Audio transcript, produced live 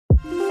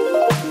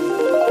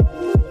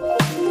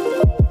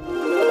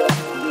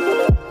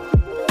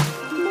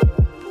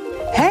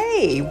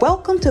Hey,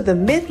 welcome to the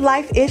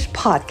Midlife-ish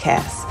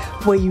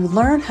podcast, where you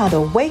learn how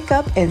to wake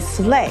up and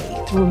slay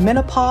through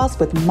menopause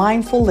with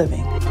mindful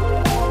living.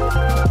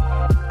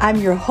 I'm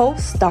your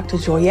host, Dr.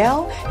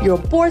 Joyelle, your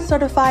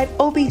board-certified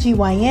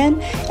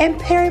OBGYN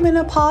and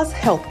perimenopause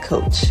health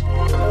coach.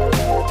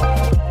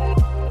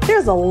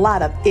 There's a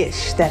lot of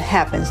ish that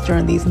happens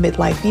during these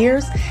midlife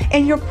years,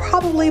 and you're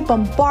probably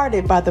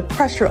bombarded by the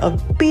pressure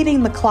of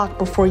beating the clock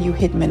before you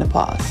hit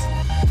menopause.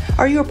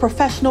 Are you a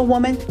professional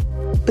woman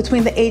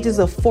between the ages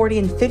of 40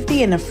 and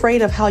 50 and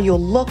afraid of how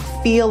you'll look,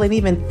 feel, and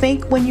even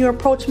think when you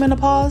approach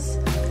menopause?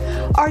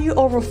 Are you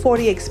over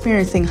 40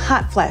 experiencing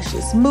hot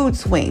flashes, mood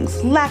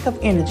swings, lack of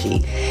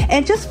energy,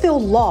 and just feel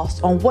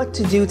lost on what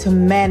to do to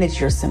manage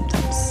your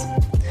symptoms?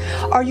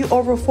 Are you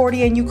over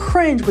 40 and you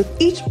cringe with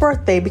each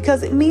birthday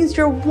because it means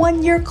you're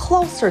 1 year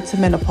closer to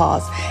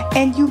menopause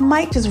and you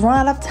might just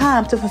run out of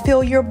time to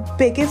fulfill your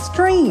biggest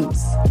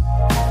dreams?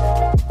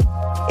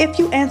 If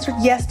you answered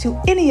yes to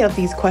any of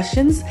these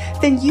questions,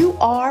 then you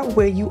are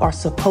where you are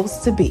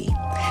supposed to be.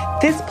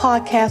 This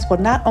podcast will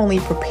not only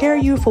prepare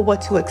you for what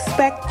to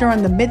expect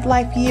during the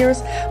midlife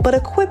years, but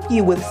equip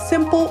you with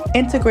simple,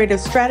 integrative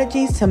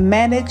strategies to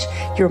manage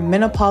your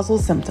menopausal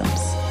symptoms.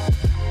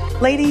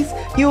 Ladies,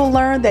 you will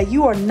learn that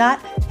you are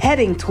not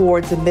heading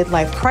towards a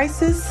midlife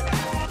crisis,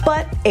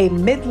 but a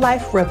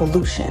midlife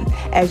revolution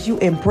as you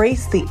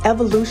embrace the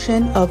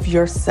evolution of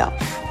yourself.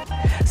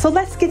 So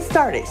let's get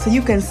started so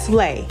you can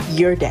slay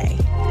your day.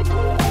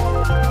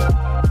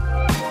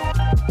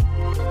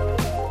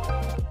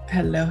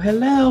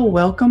 Hello.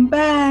 Welcome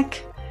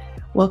back.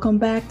 Welcome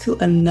back to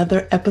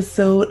another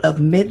episode of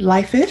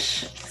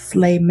Midlife-ish,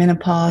 Slay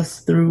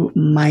Menopause Through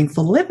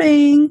Mindful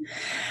Living.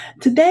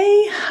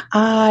 Today,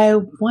 I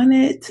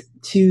wanted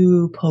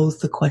to pose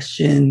the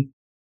question,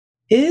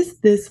 is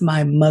this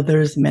my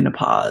mother's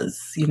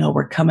menopause? You know,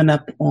 we're coming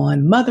up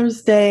on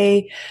Mother's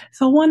Day,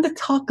 so I wanted to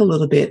talk a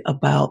little bit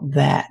about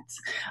that.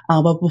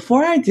 But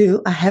before I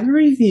do, I have a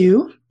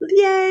review.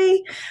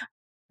 Yay!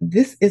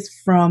 This is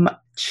from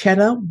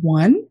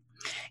Cheddar1,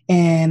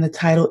 and the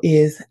title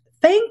is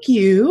Thank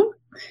You.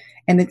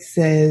 And it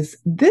says,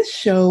 this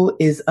show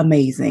is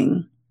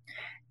amazing.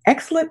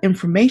 Excellent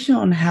information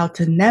on how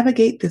to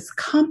navigate this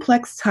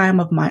complex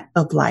time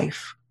of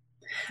life.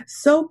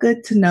 So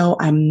good to know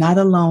I'm not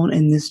alone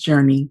in this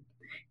journey.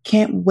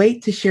 Can't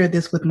wait to share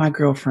this with my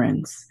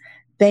girlfriends.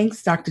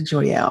 Thanks, Dr.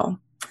 Joyelle.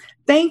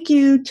 Thank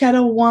you,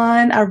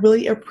 Cheddar1. I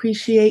really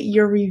appreciate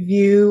your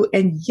review.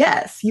 And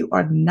yes, you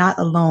are not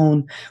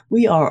alone.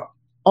 We are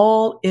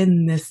all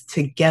in this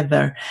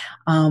together.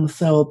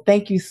 So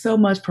thank you so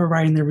much for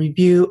writing the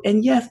review.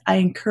 And yes, I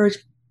encourage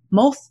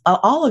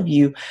all of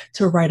you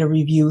to write a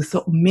review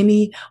so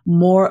many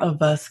more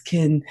of us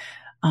can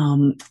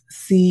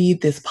see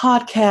this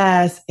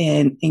podcast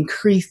and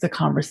increase the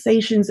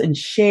conversations and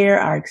share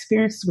our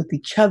experiences with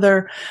each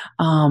other,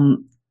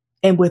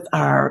 and with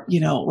our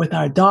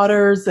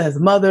daughters as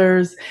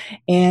mothers,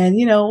 and,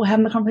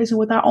 having the conversation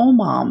with our own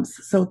moms.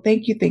 So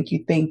thank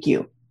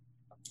you.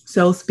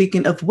 So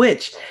speaking of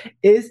which,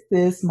 is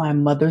this my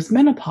mother's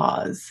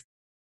menopause?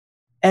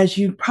 As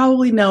you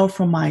probably know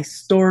from my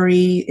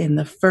story in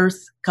the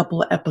first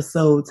couple of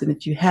episodes, and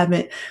if you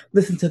haven't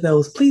listened to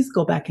those, please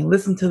go back and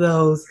listen to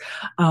those.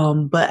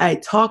 But I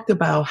talked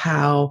about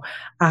how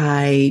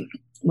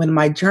when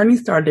my journey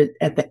started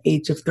at the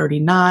age of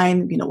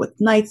 39, with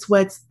night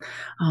sweats,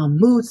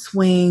 mood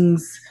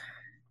swings,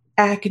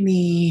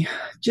 acne,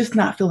 just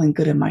not feeling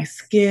good in my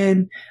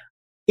skin,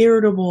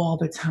 irritable all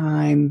the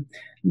time,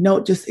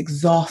 just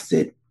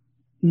exhausted,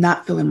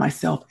 not feeling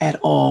myself at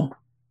all.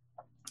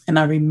 And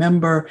I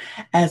remember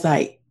as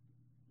I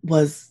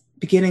was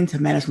beginning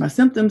to manage my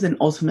symptoms and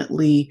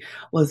ultimately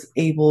was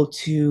able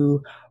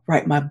to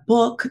write my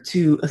book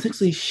to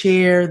essentially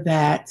share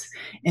that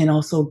and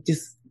also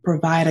just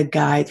provide a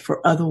guide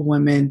for other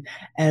women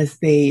as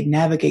they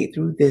navigate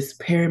through this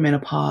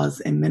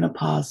perimenopause and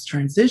menopause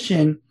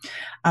transition.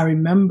 I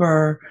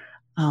remember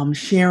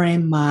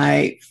sharing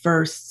my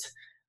first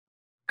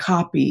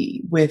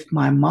copy with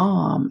my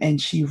mom, and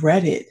she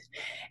read it.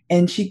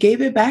 And she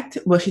gave it back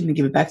she didn't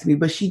give it back to me,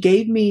 but she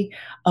gave me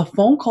a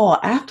phone call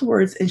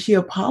afterwards and she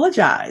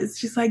apologized.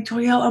 She's like,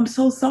 Joyelle, I'm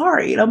so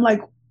sorry. And I'm like,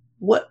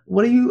 what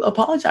are you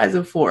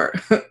apologizing for?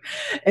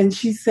 And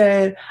she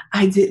said,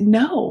 I didn't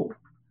know.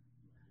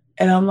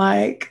 And I'm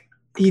like,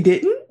 you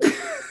didn't?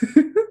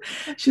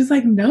 She's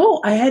like, no,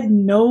 I had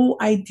no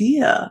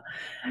idea.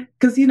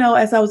 Because,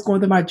 as I was going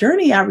through my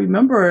journey, I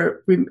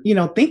remember,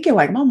 thinking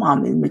like, my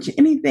mom didn't mention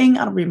anything.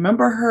 I don't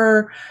remember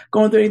her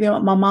going through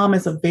anything. My mom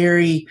is a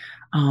very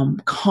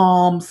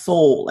calm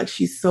soul. Like,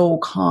 she's so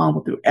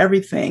calm through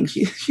everything.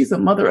 She's a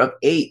mother of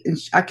 8,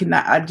 and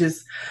I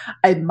just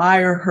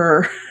admire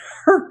her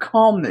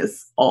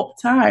calmness all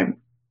the time.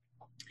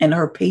 and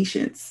her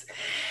patience.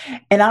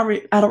 And I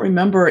don't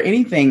remember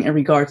anything in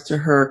regards to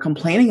her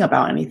complaining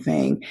about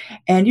anything.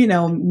 And,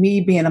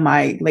 me being in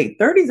my late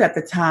 30s at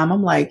the time,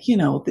 I'm like,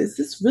 is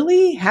this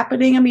really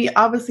happening? I mean,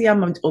 obviously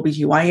I'm an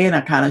OBGYN.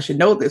 I kind of should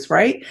know this,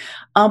 right?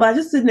 But I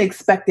just didn't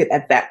expect it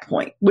at that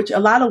point, which a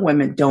lot of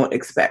women don't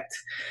expect.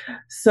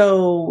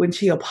 So when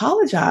she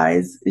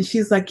apologized,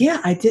 she's like, yeah,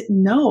 I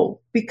didn't know,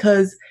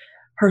 because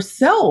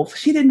herself,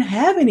 she didn't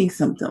have any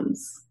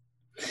symptoms.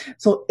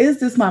 So is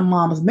this my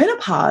mom's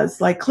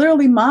menopause? Like,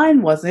 clearly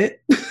mine wasn't.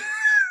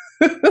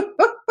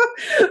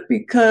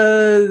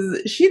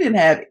 Because she didn't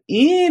have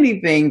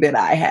anything that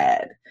I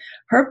had.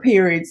 Her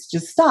periods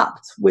just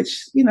stopped,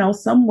 which,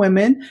 some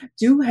women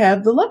do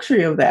have the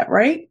luxury of that,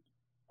 right?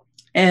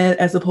 And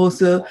as opposed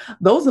to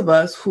those of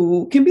us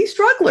who can be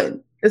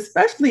struggling,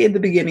 especially in the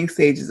beginning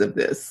stages of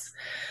this.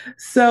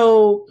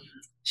 So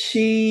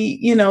she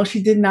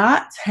did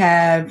not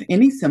have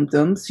any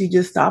symptoms. She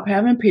just stopped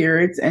having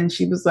periods, and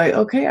she was like,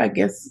 okay, I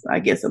guess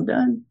I'm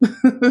done.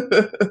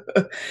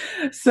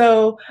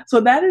 So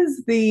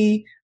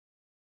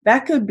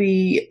that could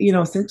be,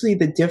 essentially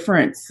the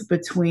difference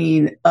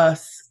between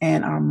us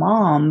and our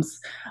moms,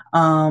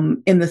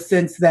 in the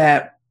sense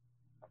that,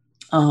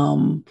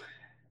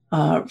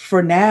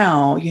 for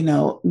now,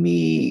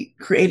 me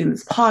creating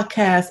this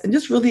podcast and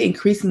just really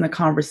increasing the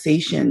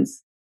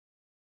conversations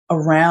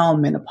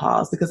around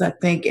menopause, because I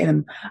think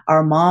in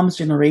our moms'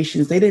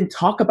 generations, they didn't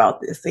talk about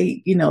this.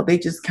 They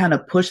just kind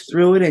of pushed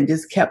through it and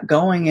just kept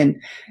going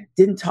and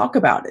didn't talk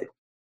about it.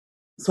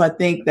 So I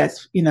think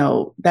that's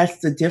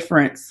the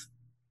difference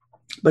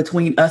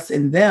between us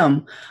and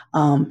them,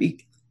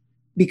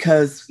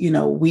 because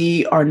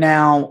we are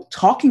now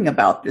talking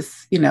about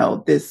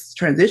this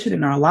transition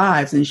in our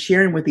lives and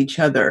sharing with each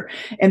other,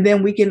 and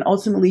then we can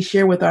ultimately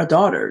share with our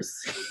daughters.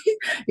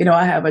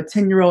 I have a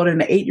 10-year-old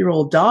and an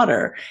 8-year-old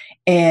daughter,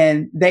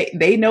 and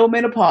they know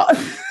menopause.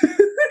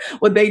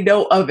 Well, they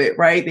know of it,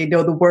 right? They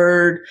know the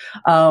word.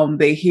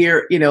 They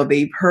hear,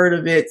 they've heard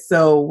of it.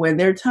 So when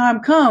their time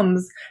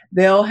comes,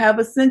 they'll have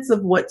a sense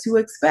of what to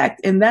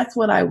expect, and that's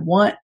what I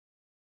want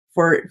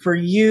for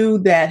you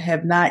that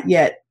have not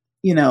yet,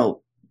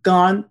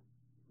 gone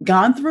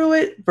through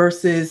it,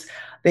 versus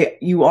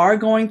you are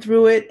going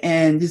through it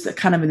and just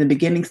kind of in the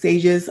beginning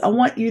stages. I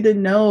want you to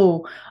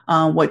know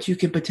what you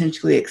can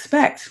potentially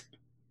expect.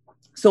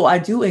 So I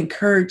do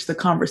encourage the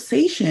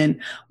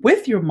conversation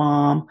with your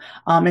mom,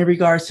 in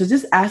regards to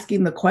just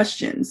asking the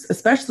questions,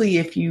 especially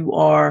if you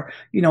are,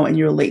 in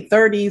your late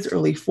 30s,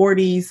 early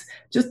 40s,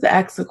 just to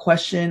ask the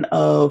question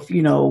of,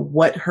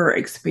 what her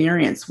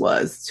experience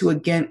was, to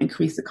again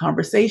increase the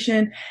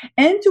conversation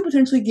and to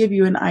potentially give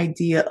you an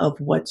idea of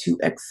what to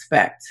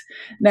expect.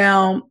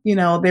 Now,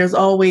 there's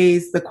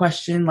always the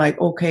question like,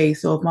 okay,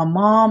 so if my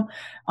mom,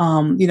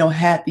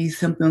 had these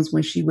symptoms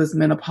when she was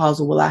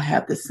menopausal, will I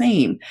have the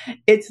same?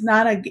 It's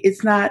not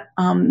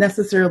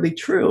necessarily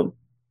true.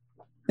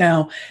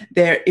 Now,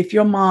 if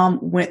your mom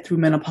went through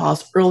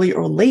menopause early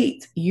or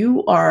late,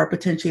 you are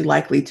potentially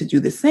likely to do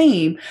the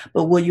same,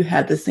 but will you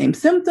have the same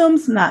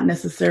symptoms? Not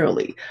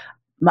necessarily.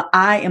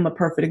 I am a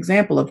perfect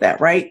example of that,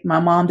 right? My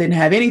mom didn't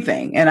have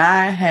anything, and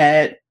I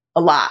had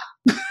a lot.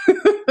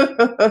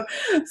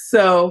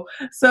 So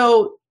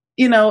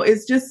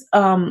it's just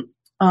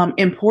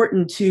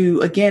important to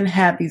again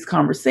have these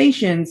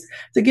conversations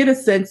to get a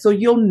sense, so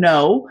you'll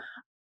know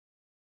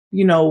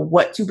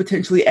what to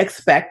potentially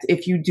expect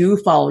if you do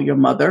follow your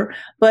mother,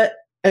 but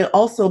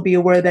also be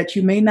aware that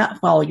you may not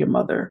follow your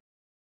mother.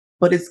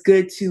 But it's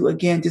good to,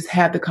 again, just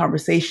have the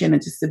conversation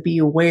and just to be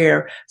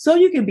aware so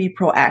you can be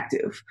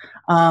proactive.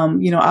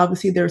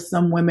 Obviously, there's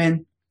some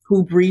women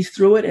who breezed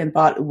through it and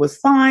thought it was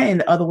fine,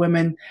 and other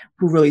women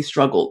who really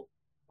struggled.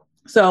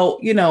 So,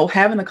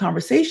 having a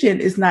conversation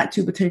is not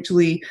to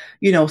potentially,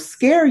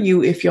 scare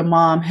you if your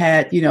mom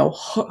had,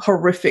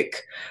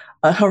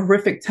 a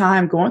horrific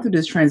time going through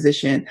this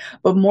transition,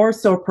 but more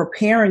so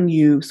preparing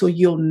you so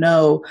you'll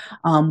know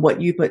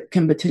what you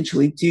can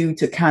potentially do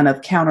to kind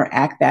of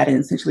counteract that and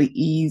essentially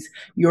ease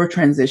your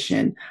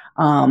transition,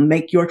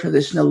 make your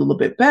transition a little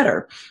bit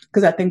better.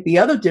 Because I think the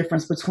other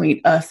difference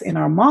between us and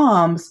our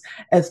moms,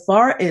 as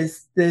far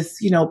as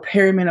this,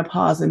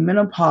 perimenopause and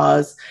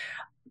menopause,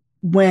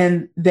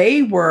 when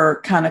they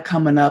were kind of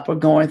coming up or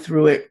going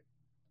through it,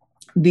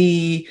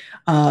 the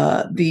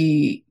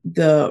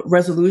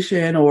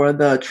resolution or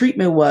the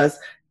treatment was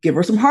give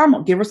her some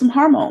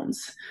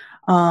hormones.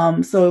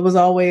 So it was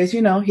always,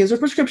 here's a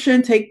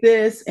prescription, take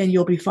this and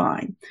you'll be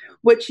fine.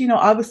 Which,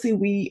 obviously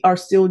we are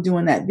still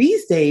doing that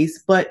these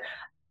days, but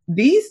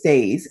these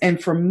days,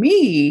 and for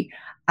me,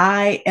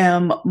 I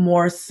am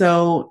more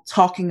so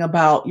talking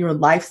about your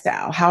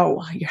lifestyle,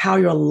 how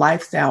your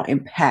lifestyle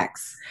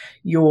impacts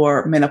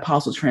your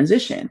menopausal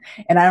transition.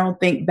 And I don't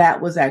think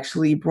that was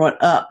actually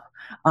brought up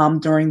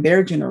during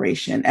their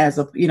generation as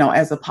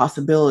a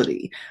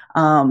possibility.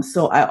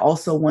 So I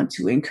also want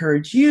to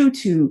encourage you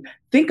to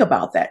think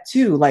about that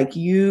too. Like,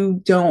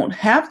 you don't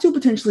have to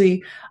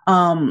potentially,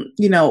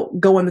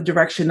 go in the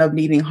direction of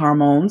needing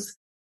hormones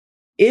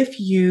if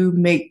you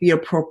make the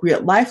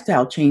appropriate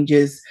lifestyle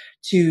changes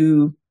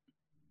to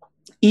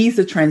ease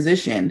the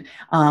transition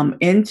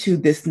into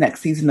this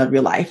next season of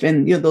your life.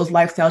 And, those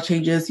lifestyle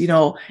changes,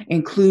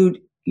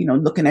 include,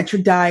 looking at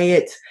your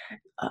diet,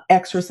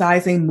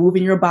 exercising,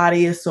 moving your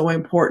body is so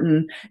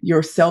important.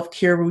 Your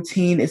self-care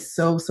routine is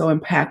so, so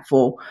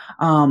impactful.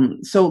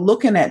 So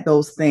looking at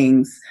those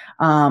things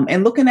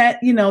and looking at,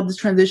 the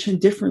transition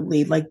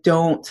differently, like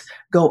don't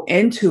go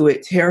into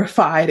it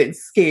terrified and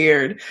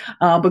scared,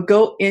 but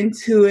go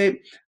into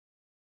it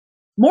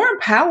more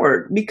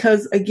empowered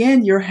because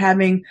again, you're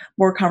having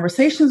more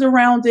conversations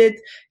around it.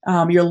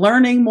 You're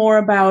learning more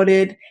about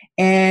it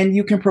and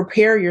you can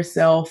prepare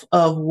yourself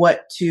of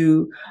what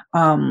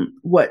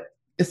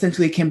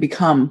essentially can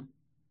become,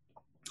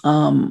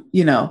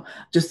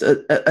 just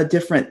a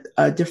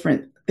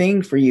different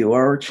thing for you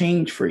or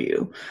change for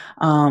you.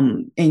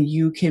 And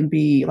you can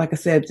be, like I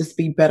said, just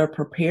be better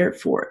prepared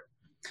for it.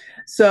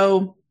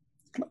 So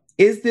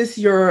is this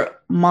your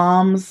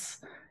mother's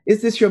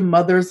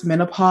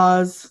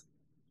menopause?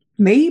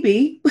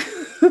 Maybe,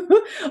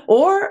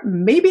 or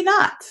maybe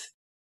not.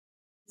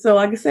 So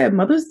like I said,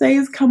 Mother's Day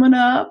is coming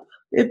up.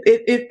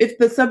 If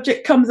the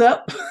subject comes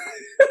up,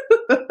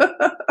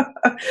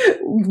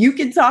 you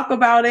can talk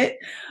about it.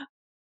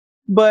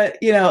 But,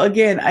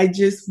 again, I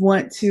just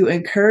want to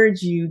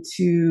encourage you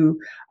to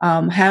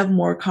have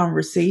more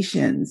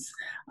conversations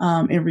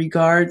in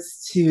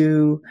regards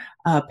to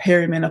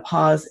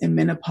perimenopause and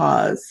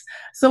menopause.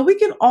 So we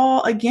can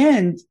all,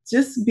 again,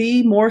 just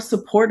be more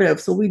supportive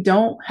so we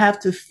don't have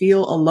to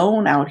feel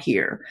alone out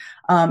here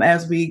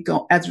as we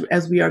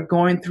are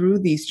going through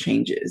these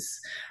changes.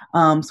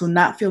 So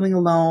not feeling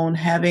alone,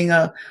 having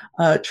a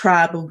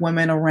tribe of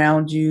women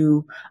around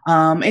you.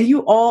 And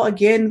you all,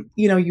 again,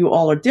 you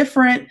all are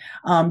different.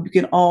 You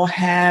can all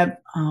have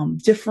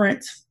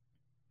different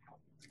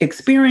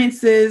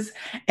experiences,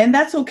 and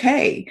that's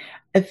okay.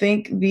 I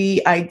think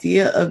the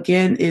idea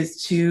again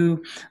is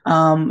to,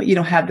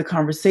 have the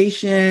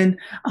conversation,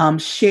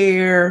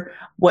 share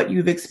what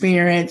you've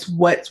experienced,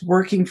 what's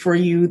working for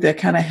you that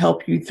kind of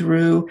help you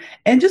through,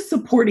 and just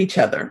support each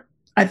other.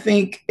 I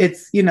think it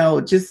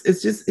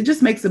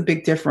just makes a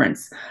big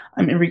difference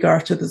in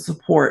regards to the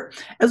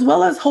support, as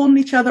well as holding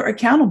each other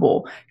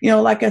accountable.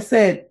 Like I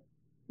said,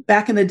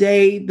 back in the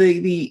day,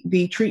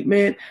 the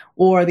treatment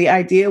or the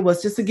idea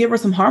was just to give her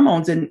some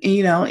hormones and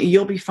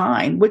you'll be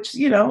fine, which,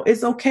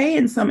 is okay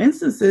in some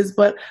instances.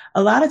 But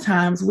a lot of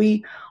times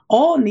we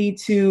all need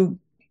to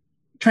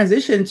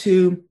transition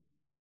to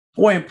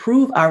or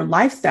improve our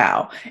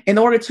lifestyle in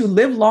order to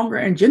live longer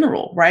in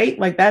general, right?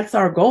 Like that's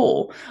our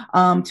goal,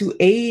 to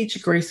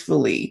age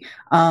gracefully,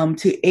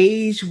 to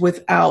age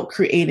without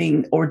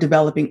creating or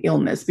developing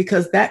illness,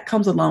 because that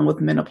comes along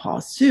with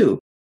menopause too.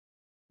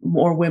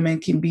 More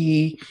women can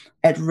be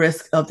at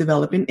risk of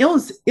developing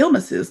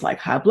illnesses like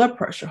high blood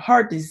pressure,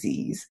 heart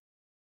disease,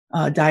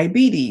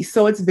 diabetes.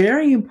 So it's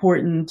very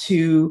important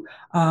to,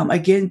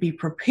 again, be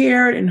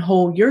prepared and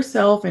hold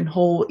yourself and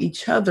hold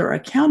each other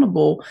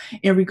accountable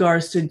in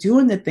regards to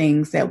doing the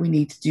things that we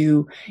need to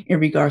do in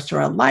regards to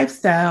our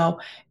lifestyle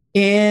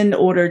in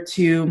order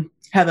to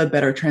have a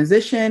better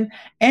transition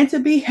and to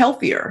be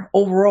healthier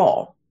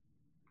overall.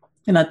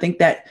 And I think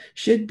that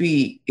should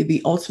be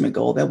the ultimate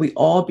goal, that we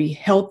all be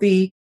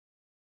healthy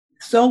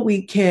so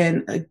we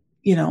can,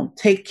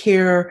 take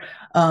care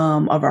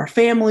of our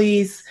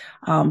families,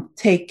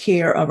 take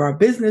care of our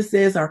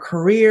businesses, our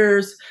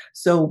careers,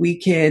 so we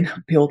can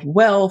build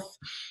wealth,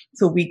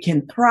 so we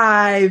can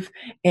thrive,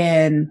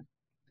 and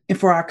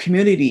for our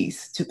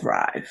communities to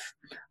thrive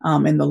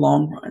in the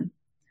long run.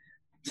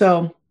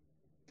 So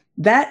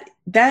that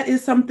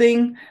is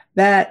something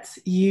that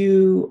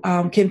you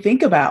can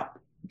think about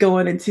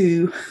going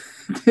into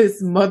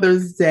this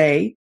Mother's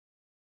Day.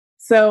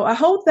 So I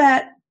hope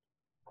that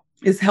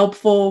is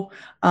helpful.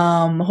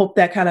 Hope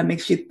that kind of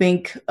makes you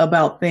think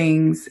about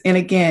things. And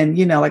again,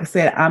 like I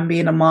said, I'm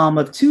being a mom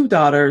of 2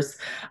 daughters,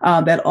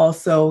 that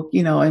also,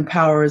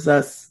 empowers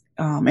us,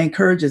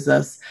 encourages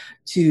us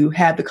to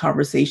have the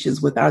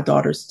conversations with our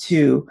daughters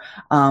too.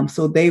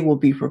 So they will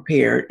be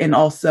prepared, and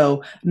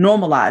also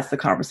normalize the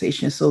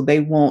conversation so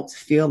they won't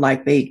feel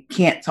like they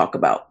can't talk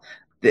about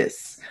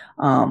this.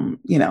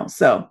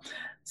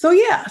 So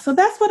yeah, so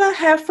that's what I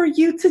have for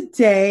you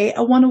today.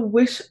 I want to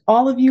wish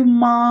all of you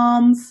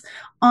moms,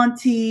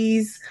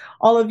 aunties,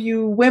 all of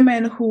you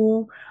women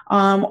who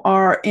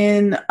are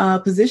in a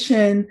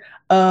position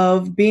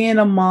of being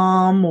a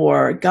mom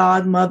or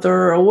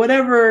godmother or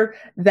whatever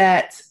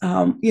that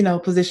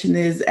position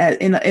is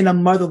in a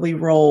motherly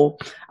role.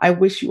 I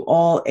wish you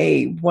all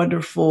a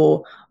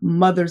wonderful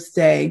Mother's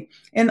Day,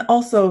 and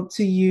also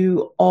to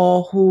you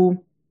all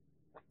who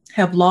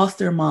have lost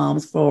their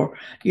moms for,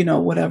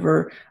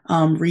 whatever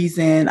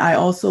reason. I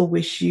also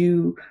wish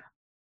you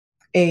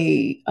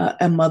a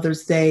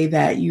Mother's Day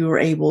that you are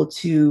able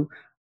to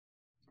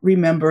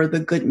remember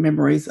the good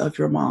memories of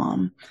your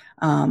mom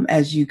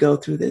as you go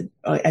through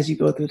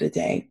the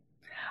day.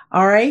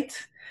 All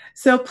right.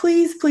 So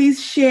please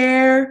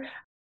share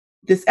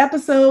this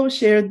episode,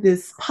 share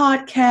this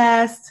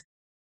podcast.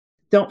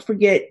 Don't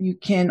forget, you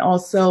can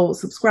also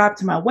subscribe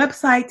to my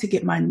website to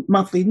get my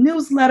monthly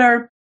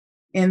newsletter.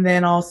 and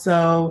then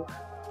also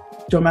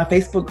join my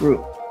Facebook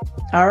group.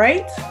 All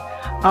right?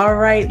 All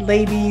right,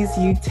 ladies,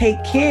 you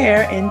take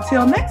care.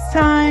 Until next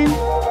time.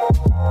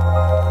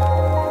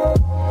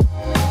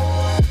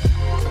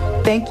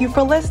 Thank you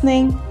for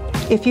listening.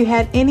 If you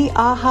had any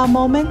aha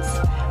moments,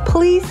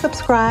 please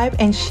subscribe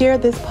and share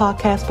this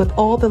podcast with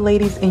all the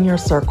ladies in your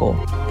circle.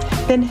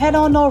 Then head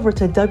on over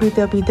to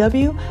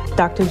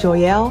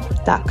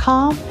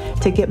www.drjoyelle.com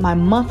to get my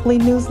monthly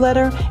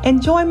newsletter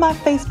and join my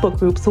Facebook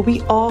group so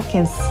we all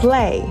can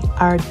slay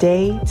our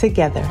day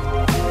together.